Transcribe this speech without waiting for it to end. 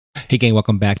Hey gang,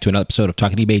 welcome back to another episode of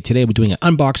Talking eBay. Today we're doing an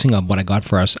unboxing of what I got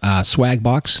for us swag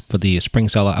box for the spring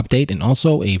seller update, and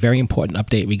also a very important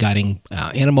update regarding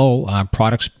animal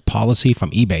products policy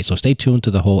from eBay. So stay tuned to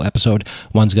the whole episode.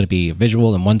 One's going to be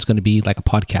visual and one's going to be like a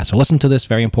podcast. So listen to this,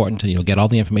 very important, and you'll get all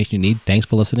the information you need. Thanks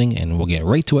for listening, and we'll get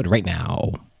right to it right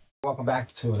now. Welcome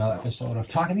back to another episode of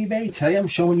Talking eBay. Today I'm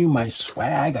showing you my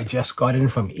swag. I just got in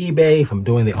from eBay from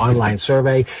doing the online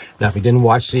survey. Now, if you didn't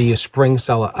watch the spring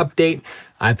seller update,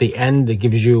 at the end it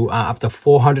gives you up to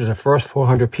 400, the first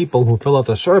 400 people who fill out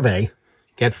the survey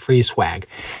get free swag.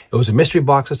 It was a mystery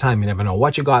box this time. You never know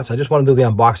what you got. So I just want to do the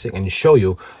unboxing and show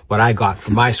you what I got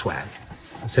for my swag.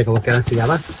 Let's take a look at it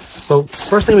together. So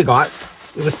first thing we got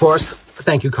is, of course, a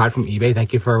thank you card from eBay.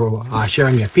 Thank you for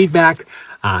sharing your feedback.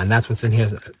 And that's what's in here.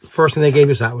 First thing they gave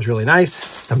us, that was really nice.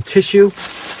 Some tissue,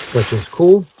 which is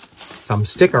cool. Some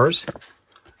stickers,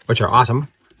 which are awesome.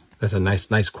 There's a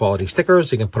nice quality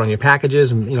stickers you can put on your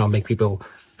packages and, make people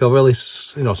feel really,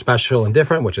 special and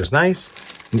different, which is nice.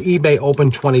 An eBay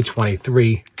Open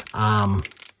 2023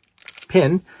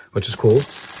 pin, which is cool.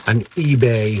 An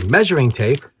eBay measuring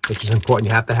tape, which is important.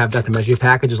 You have to have that to measure your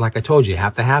packages. Like I told you, you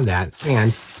have to have that.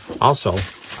 And also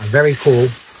a very cool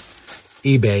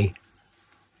eBay,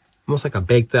 almost like a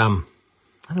baked,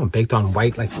 baked on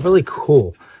white, like really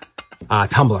cool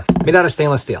tumbler made out of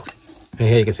stainless steel. And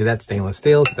here you can see that stainless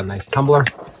steel, the nice tumbler,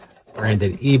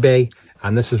 branded eBay.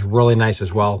 And this is really nice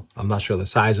as well. I'm not sure the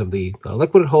size of the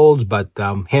liquid it holds, but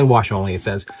hand wash only, it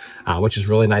says, which is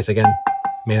really nice. Again,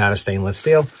 made out of stainless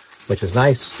steel, which is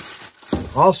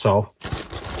nice. Also,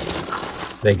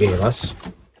 they gave us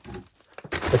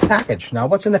the package. Now,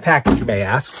 what's in the package, you may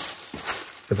ask?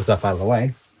 Get the stuff out of the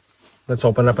way. Let's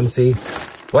open it up and see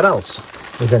what else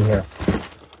is in here.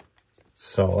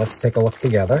 So let's take a look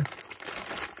together.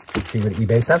 See what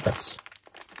eBay sent us.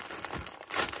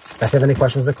 If you have any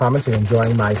questions or comments, you're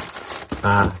enjoying my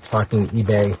Talking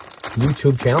eBay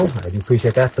YouTube channel, I do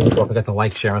appreciate that. Please don't forget to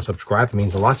like, share, and subscribe. It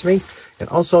means a lot to me. And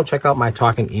also check out my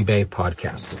Talking eBay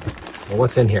podcast. Well,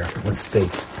 what's in here? Let's see.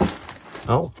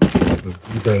 Oh,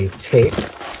 eBay tape.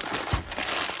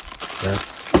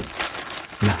 That's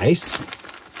nice.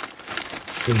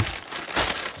 Let's see.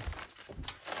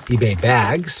 eBay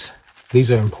bags. These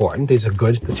are important. These are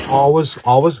good. It's all this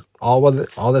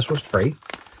was free.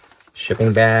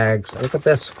 Shipping bags. Look at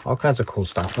this. All kinds of cool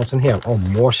stuff. What's in here? Oh,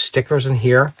 more stickers in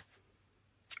here.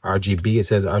 RGB. It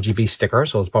says RGB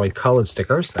stickers, so it's probably colored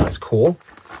stickers. That's cool.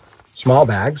 Small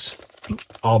bags.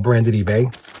 All branded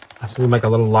eBay. This is like a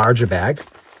little larger bag.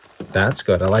 That's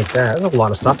good. I like that. There's a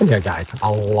lot of stuff in here, guys. A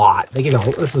lot. They give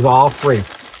you, this is all free.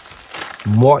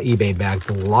 More eBay bags.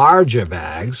 Larger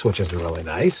bags, which is really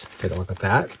nice. Take a look at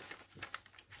that.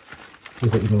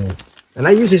 And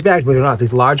I use these bags, believe it or not.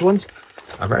 These large ones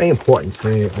are very important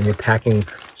when you're packing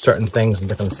certain things in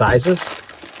different sizes.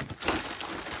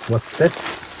 What's this?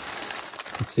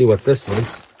 Let's see what this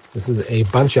is. This is a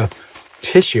bunch of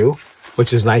tissue,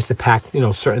 which is nice to pack,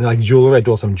 certain like jewelry. I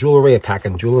do some jewelry. I pack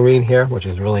in jewelry in here, which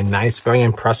is really nice. Very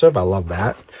impressive. I love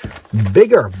that.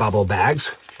 Bigger bubble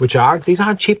bags, these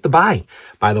aren't cheap to buy.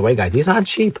 By the way, guys, these aren't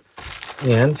cheap.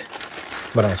 And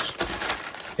what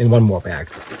else? In one more bag.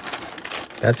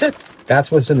 That's it.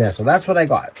 That's what's in there. So that's what I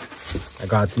got. I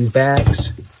got these bags,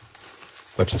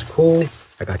 which is cool.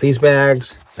 I got these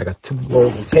bags. I got 2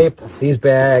 rolls of tape, these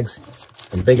bags,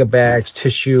 some bigger bags,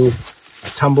 tissue, a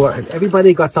tumbler, and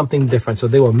everybody got something different. So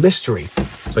they were mystery.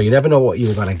 So you never know what you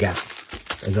were going to get.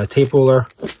 There's a tape ruler,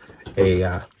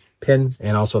 a pin,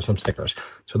 and also some stickers.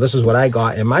 So this is what I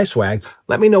got in my swag.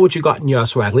 Let me know what you got in your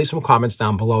swag. Leave some comments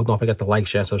down below. Don't forget to like,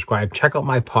 share, subscribe. Check out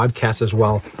my podcast as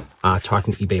well,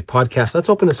 Talking eBay Podcast. Let's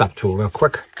open this up too real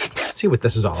quick. See what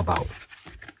this is all about.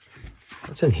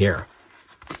 What's in here?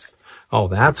 Oh,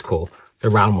 that's cool. The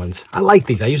round ones. I like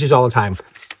these. I use these all the time.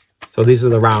 So these are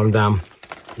the round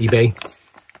eBay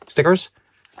stickers.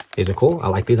 These are cool. I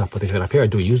like these. I'll put these right up here. I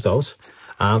do use those.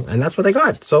 And that's what I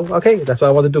got. So, okay, that's what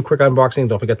I want to do. A quick unboxing.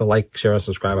 Don't forget to like, share, and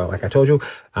subscribe, like I told you.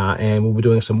 And we'll be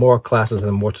doing some more classes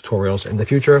and more tutorials in the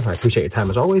future. I appreciate your time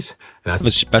as always. And that's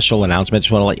a special announcement.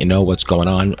 Just want to let you know what's going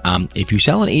on. If you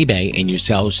sell on eBay and you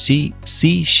sell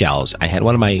seashells, I had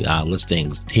one of my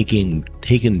listings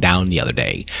taken down the other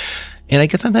day. And I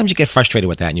guess sometimes you get frustrated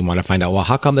with that and you want to find out, well,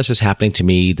 how come this is happening to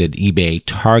me? Did eBay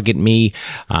target me?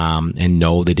 And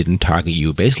no, they didn't target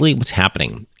you. Basically, what's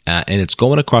happening? And it's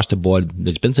going across the board.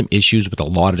 There's been some issues with a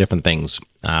lot of different things.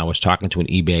 I was talking to an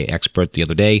eBay expert the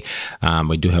other day.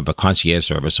 We do have a concierge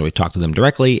service, so we talked to them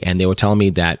directly, and they were telling me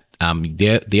that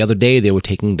the other day they were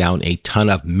taking down a ton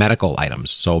of medical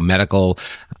items, so medical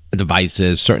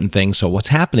devices, certain things. So what's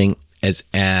happening is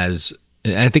as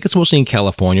and I think it's mostly in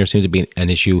California, seems to be an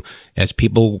issue as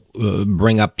people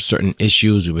bring up certain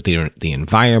issues with the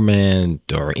environment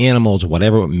or animals or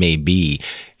whatever it may be.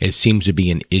 It seems to be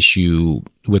an issue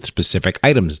with specific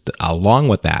items along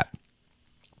with that.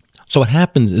 So what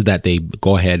happens is that they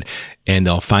go ahead and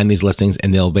they'll find these listings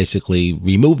and they'll basically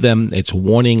remove them. It's a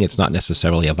warning. It's not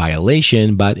necessarily a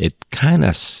violation, but it kind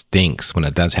of stinks when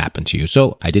it does happen to you.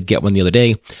 So I did get one the other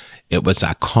day. It was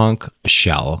a conch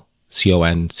shell.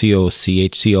 Conch. I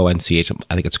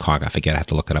think it's conch. I forget. I have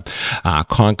to look it up.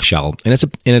 Conch shell, and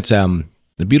it's a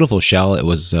beautiful shell. It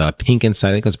was pink inside.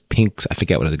 I think it was pink. I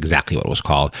forget exactly what it was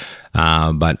called.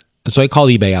 But so I called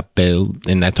eBay up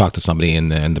and I talked to somebody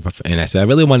and I said I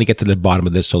really want to get to the bottom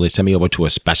of this. So they sent me over to a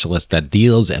specialist that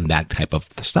deals in that type of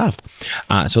stuff.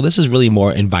 So this is really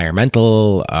more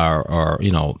environmental or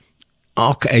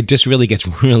okay, it just really gets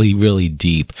really, really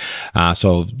deep.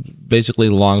 So basically,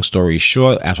 long story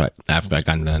short, after I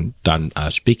got done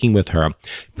speaking with her,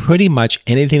 pretty much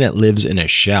anything that lives in a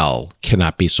shell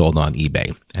cannot be sold on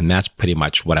eBay. And that's pretty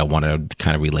much what I want to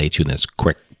kind of relate to in this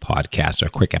quick podcast or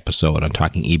quick episode on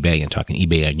talking eBay and talking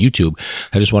eBay on YouTube.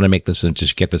 I just want to make this and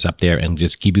just get this up there and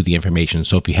just give you the information.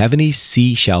 So if you have any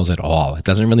seashells at all, it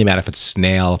doesn't really matter if it's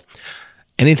snail,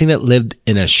 anything that lived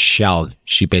in a shell,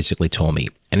 she basically told me.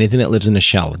 Anything that lives in a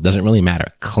shell, it doesn't really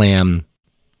matter. Clam,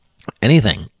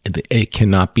 anything. It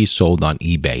cannot be sold on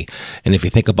eBay. And if you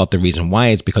think about the reason why,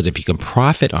 it's because if you can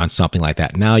profit on something like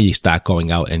that, now you start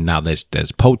going out and now there's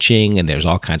poaching and there's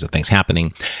all kinds of things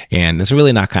happening. And it's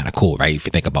really not kind of cool, right? If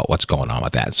you think about what's going on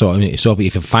with that. So, if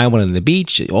you find one on the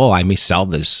beach, oh, I may sell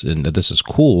this and this is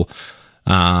cool.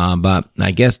 But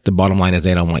I guess the bottom line is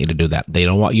they don't want you to do that. They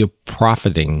don't want you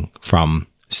profiting from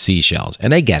seashells.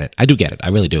 And I get it. I do get it. I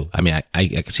really do. I mean, I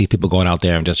can see people going out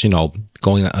there and just,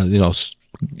 going,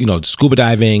 scuba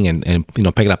diving and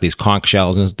picking up these conch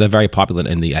shells. And they're very popular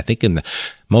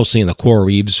mostly in the coral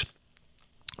reefs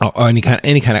or any kind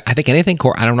of, I think anything,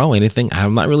 I don't know, anything.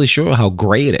 I'm not really sure how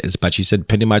gray it is, but she said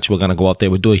pretty much we're going to go out there,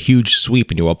 we'll do a huge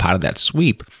sweep and you're all part of that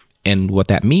sweep. And what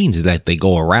that means is that they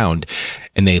go around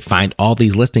and they find all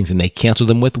these listings and they cancel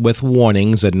them with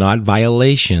warnings and not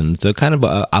violations. They're kind of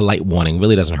a light warning,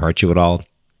 really doesn't hurt you at all.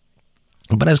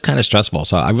 But it's kind of stressful.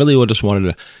 So I really just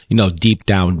wanted to, deep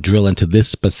down drill into this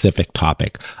specific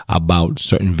topic about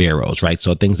certain Veros, right?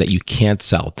 So things that you can't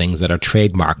sell, things that are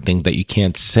trademarked, things that you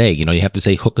can't say. You have to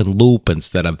say hook and loop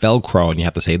instead of Velcro, and you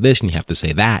have to say this and you have to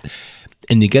say that.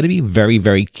 And you got to be very,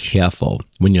 very careful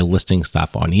when you're listing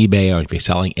stuff on eBay or if you're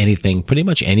selling anything pretty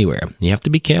much anywhere. You have to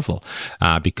be careful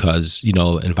because,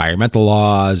 environmental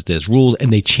laws, there's rules,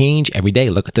 and they change every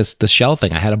day. Look at this shell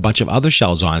thing. I had a bunch of other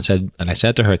shells on. I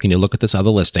said to her, can you look at this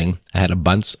other listing? I had a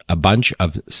bunch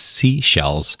of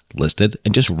seashells listed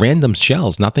and just random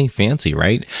shells, nothing fancy,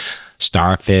 right?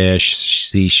 Starfish,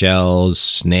 seashells,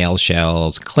 snail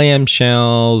shells, clam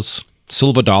shells,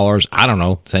 silver dollars. I don't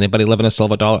know. Does anybody live in a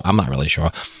silver dollar? I'm not really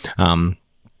sure.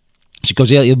 She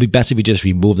goes, yeah, it'll be best if you just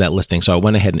remove that listing. So I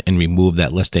went ahead and removed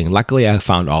that listing. Luckily, I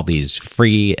found all these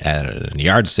free at a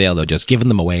yard sale. They're just giving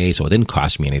them away, so it didn't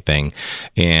cost me anything.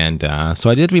 And so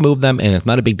I did remove them, and it's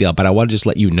not a big deal. But I want to just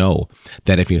let you know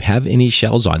that if you have any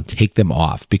shells on, take them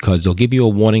off because they'll give you a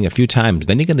warning a few times.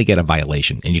 Then you're going to get a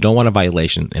violation, and you don't want a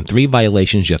violation. And 3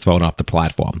 violations, you're thrown off the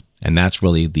platform. And that's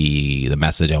really the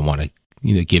message I want to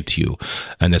give to you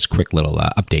in this quick little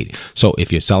update. So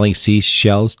if you're selling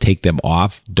seashells, take them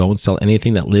off. Don't sell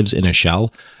anything that lives in a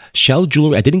shell. Shell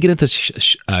jewelry. I didn't get into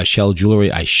shell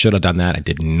jewelry. I should have done that. I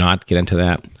did not get into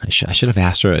that. I should have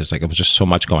asked her. It was just so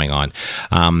much going on.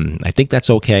 I think that's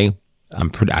okay.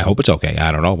 I hope it's okay.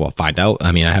 I don't know. We'll find out.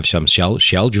 I mean, I have some shell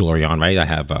jewelry on, right? I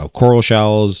have coral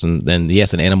shells, and then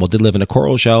yes, an animal did live in a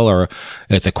coral shell, or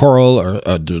it's a coral, or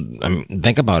I mean,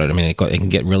 think about it. I mean, it can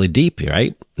get really deep,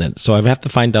 right? And so I have to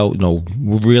find out.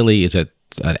 Really, is it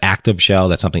an active shell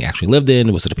that something actually lived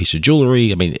in? Was it a piece of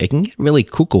jewelry? I mean, it can get really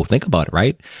cuckoo. Think about it,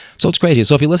 right? So it's crazy.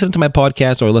 So if you're listening to my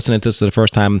podcast or listening to this for the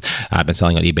first time, I've been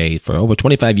selling on eBay for over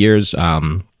 25 years.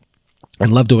 I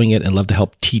love doing it and love to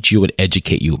help teach you and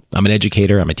educate you. I'm an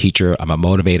educator, I'm a teacher, I'm a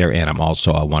motivator, and I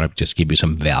want to just give you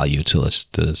some value to this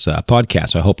podcast.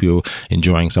 So I hope you're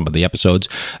enjoying some of the episodes.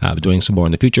 I'll be doing some more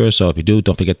in the future. So if you do,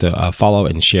 don't forget to follow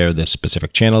and share this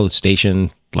specific channel,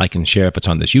 station, like and share if it's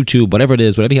on this YouTube, whatever it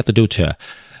is, whatever you have to do to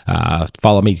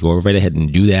follow me, go right ahead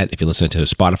and do that. If you're listening to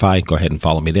Spotify, go ahead and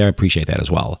follow me there. I appreciate that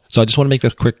as well. So I just want to make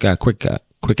this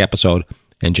quick episode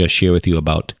and just share with you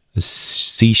about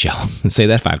seashell. Say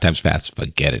that 5 times fast,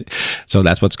 forget it. So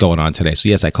that's what's going on today. So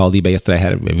yes, I called eBay yesterday. I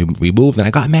had it removed, and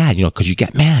I got mad, because you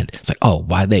get mad. It's like, oh,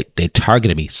 why they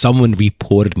targeted me? Someone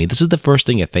reported me. This is the first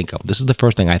thing you think of. This is the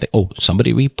first thing I think, oh,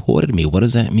 somebody reported me. What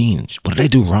does that mean? What did I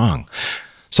do wrong?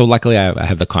 So luckily, I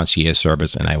have the concierge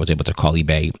service, and I was able to call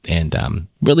eBay and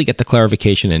really get the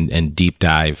clarification and deep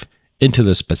dive into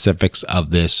the specifics of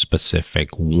this specific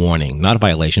warning. Not a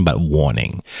violation, but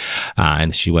warning.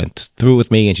 And she went through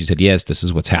with me and she said, yes, this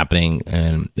is what's happening.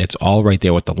 And it's all right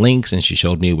there with the links. And she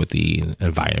showed me with the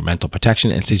environmental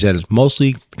protection. And she said it's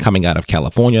mostly coming out of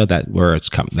California, that's where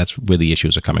the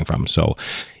issues are coming from. So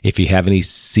if you have any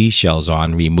seashells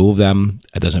on, remove them.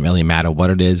 It doesn't really matter what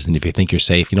it is. And if you think you're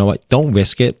safe, you know what? Don't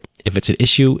risk it. If it's an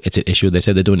issue, it's an issue. They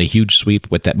said they're doing a huge sweep.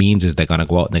 What that means is they're going to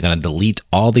go out and they're going to delete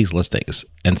all these listings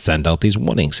and send out these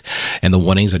warnings. And the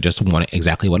warnings are just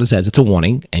exactly what it says. It's a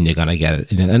warning, and you're going to get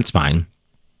it, and it's fine.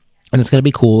 And it's going to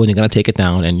be cool, and you're going to take it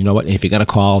down. And you know what? If you're going to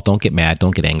call, don't get mad.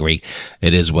 Don't get angry.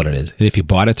 It is what it is. And if you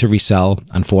bought it to resell,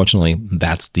 unfortunately,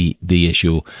 that's the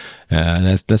issue.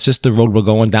 That's just the road we're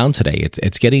going down today.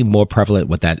 It's getting more prevalent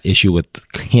with that issue with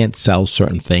can't sell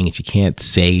certain things. You can't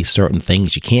say certain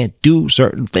things. You can't do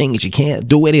certain things. You can't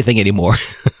do anything anymore.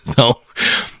 So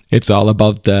it's all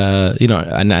about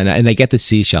and I get the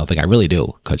seashell thing. I really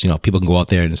do, because people can go out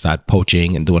there and start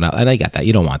poaching and doing that, and I get that.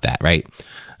 You don't want that, right?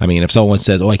 I mean, if someone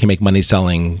says, oh, I can make money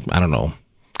selling, I don't know,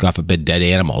 God forbid, dead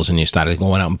animals, and you started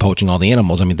going out and poaching all the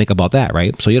animals, I mean, think about that,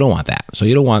 right? So you don't want that. So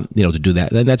you don't want, to do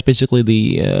that. Then that's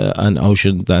basically an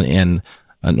ocean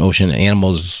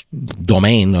animals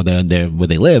domain, or where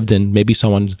they lived, and maybe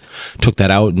someone took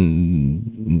that out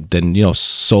and then,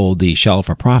 sold the shell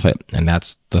for profit. And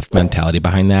that's the mentality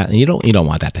behind that. And you don't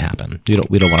want that to happen. We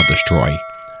don't want to destroy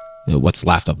what's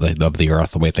left of the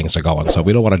earth, the way things are going. So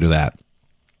we don't want to do that.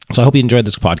 So I hope you enjoyed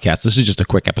this podcast. This is just a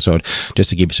quick episode just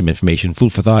to give you some information,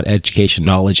 food for thought, education,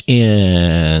 knowledge,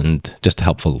 and just a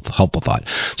helpful thought.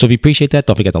 So if you appreciate that,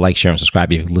 don't forget to like, share, and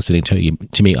subscribe if you're listening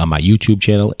to me on my YouTube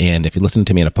channel. And if you're listening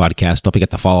to me on a podcast, don't forget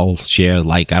to follow, share,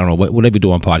 like, I don't know, whatever you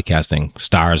do on podcasting,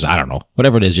 stars, I don't know,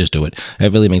 whatever it is, just do it.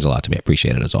 It really means a lot to me. I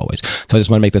appreciate it as always. So I just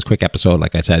want to make this quick episode,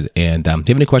 like I said. And if you have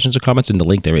any questions or comments, in the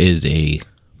link there is an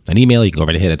email. You can go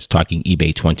right ahead. It's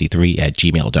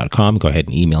talkingebay23@gmail.com. Go ahead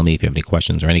and email me if you have any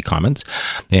questions or any comments,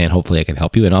 and hopefully I can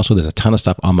help you. And also, there's a ton of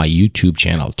stuff on my YouTube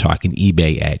channel, Talking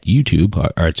eBay at YouTube,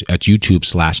 or it's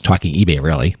YouTube/Talking eBay,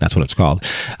 really. That's what it's called.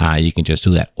 You can just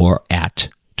do that, or at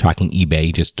Talking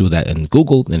eBay. Just do that in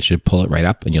Google, and it should pull it right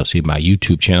up, and you'll see my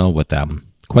YouTube channel with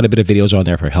quite a bit of videos on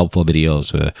there for helpful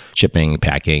videos, shipping,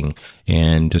 packing,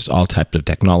 and just all types of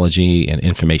technology and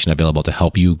information available to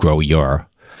help you grow your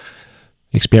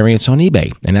experience on eBay.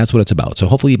 And that's what it's about. So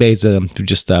hopefully eBay's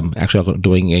just actually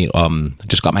doing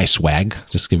just got my swag,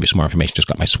 just to give you some more information. Just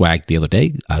got my swag the other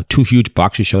day. 2 huge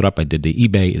boxes showed up. I did the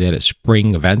eBay, they had a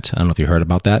spring event. I don't know if you heard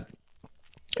about that.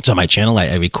 It's on my channel.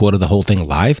 I recorded the whole thing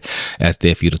live. That's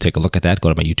there for you to take a look at that. Go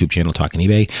to my YouTube channel, Talking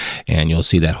eBay, and you'll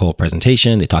see that whole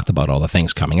presentation. They talked about all the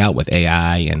things coming out with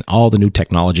AI and all the new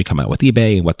technology coming out with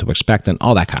eBay and what to expect and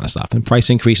all that kind of stuff. And price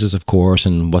increases, of course,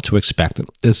 and what to expect.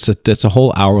 It's a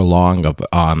whole hour long of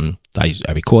I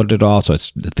recorded it all, so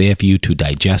it's there for you to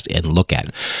digest and look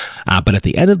at. But at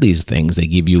the end of these things, they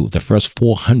give you the first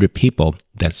 400 people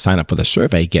that sign up for the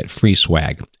survey get free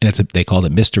swag, and they call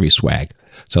it mystery swag.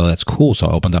 So that's cool. So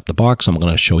I opened up the box. I'm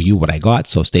going to show you what I got.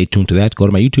 So stay tuned to that. Go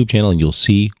to my YouTube channel and you'll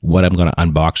see what I'm going to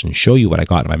unbox and show you what I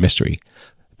got in my mystery.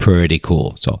 Pretty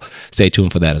cool. So stay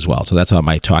tuned for that as well. So that's on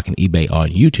my Talking eBay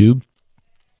on YouTube.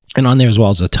 And on there as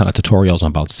well is a ton of tutorials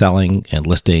about selling and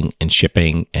listing and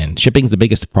shipping. And shipping is the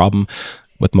biggest problem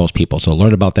with most people. So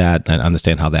learn about that and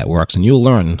understand how that works. And you'll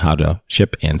learn how to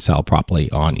ship and sell properly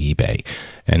on eBay.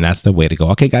 And that's the way to go.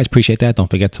 Okay, guys, appreciate that. Don't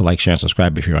forget to like, share, and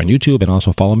subscribe if you're on YouTube, and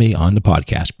also follow me on the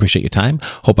podcast. Appreciate your time.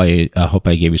 Hope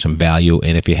I gave you some value.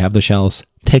 And if you have the shells,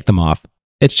 take them off.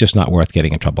 It's just not worth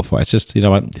getting in trouble for. It's just,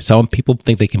 some people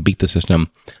think they can beat the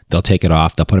system. They'll take it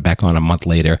off. They'll put it back on a month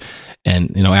later.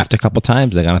 And, after a couple of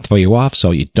times, they're going to throw you off. So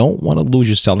you don't want to lose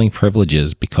your selling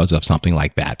privileges because of something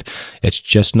like that. It's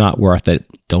just not worth it.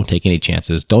 Don't take any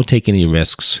chances. Don't take any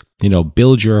risks.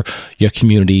 Build your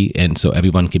community, and so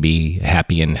everyone can be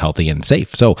happy and healthy and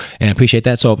safe. So, and I appreciate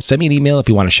that. So send me an email if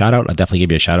you want a shout out. I'll definitely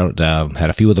give you a shout out. Had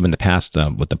a few of them in the past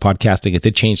with the podcasting. It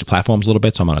did change the platforms a little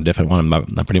bit, so I'm on a different one.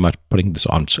 I'm pretty much putting this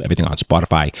on everything on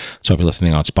Spotify. So if you're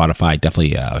listening on Spotify,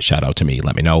 definitely shout out to me.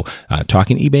 Let me know.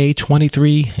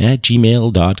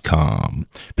 TalkingEBay23@gmail.com.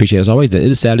 Appreciate it as always. It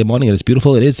is Saturday morning. It is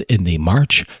beautiful. It is in the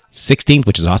March 16th,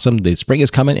 which is awesome. The spring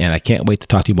is coming, and I can't wait to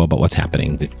talk to you more about what's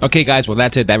happening. Okay, guys. Well,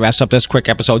 that's it. That wraps up this quick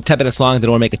episode. 10 minutes long.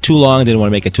 Didn't want to make it too long. Didn't want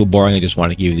to make it too boring. I just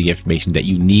want to give you the information that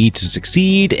you need to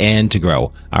succeed and to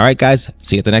grow. All right, guys.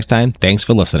 See you at the next time. Thanks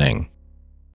for listening.